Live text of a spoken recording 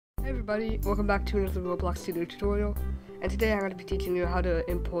everybody, welcome back to another ROBLOX Studio tutorial, and today I'm going to be teaching you how to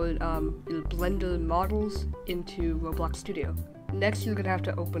import your Blender models into ROBLOX Studio. Next you're going to have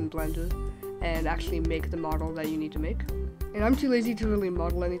to open Blender and actually make the model that you need to make. And I'm too lazy to really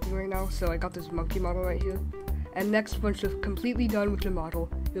model anything right now, so I got this monkey model right here. And next, once you're completely done with your model,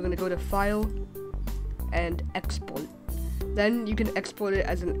 you're going to go to File and Export. Then you can export it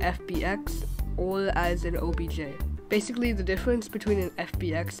as an FBX or as an OBJ. Basically, the difference between an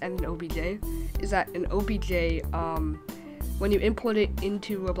FBX and an OBJ is that an OBJ, when you import it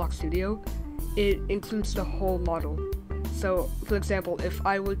into ROBLOX Studio, it includes the whole model. So, for example, if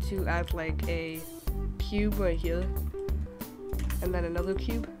I were to add like a cube right here, and then another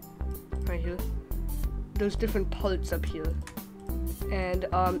cube right here, there's different parts up here. And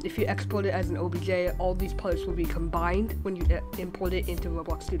if you export it as an OBJ, all these parts will be combined when you import it into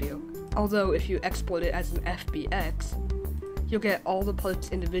ROBLOX Studio. Although if you export it as an FBX, you'll get all the parts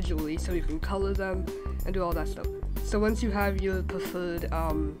individually, so you can color them and do all that stuff. So once you have your preferred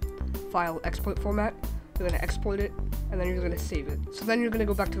file export format, you're going to export it, and then you're going to save it. So then you're going to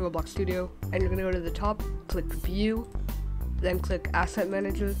go back to ROBLOX Studio, and you're going to go to the top, click View, then click Asset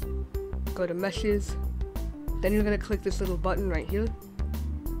Manager, go to Meshes, then you're going to click this little button right here,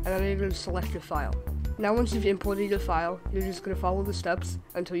 and then you're going to select your file. Now once you've imported your file, you're just going to follow the steps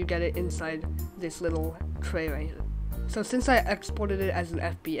until you get it inside this little tray right here. So since I exported it as an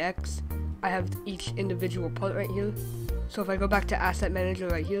FBX, I have each individual part right here. So if I go back to Asset Manager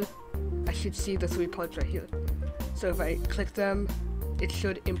right here, I should see the 3 parts right here. So if I click them, it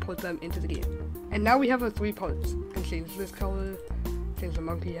should import them into the game. And now we have our 3 parts. You can change this color, change the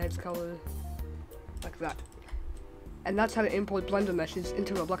monkey head's color, like that. And that's how to import Blender meshes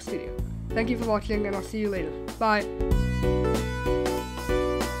into ROBLOX Studio. Thank you for watching, and I'll see you later. Bye!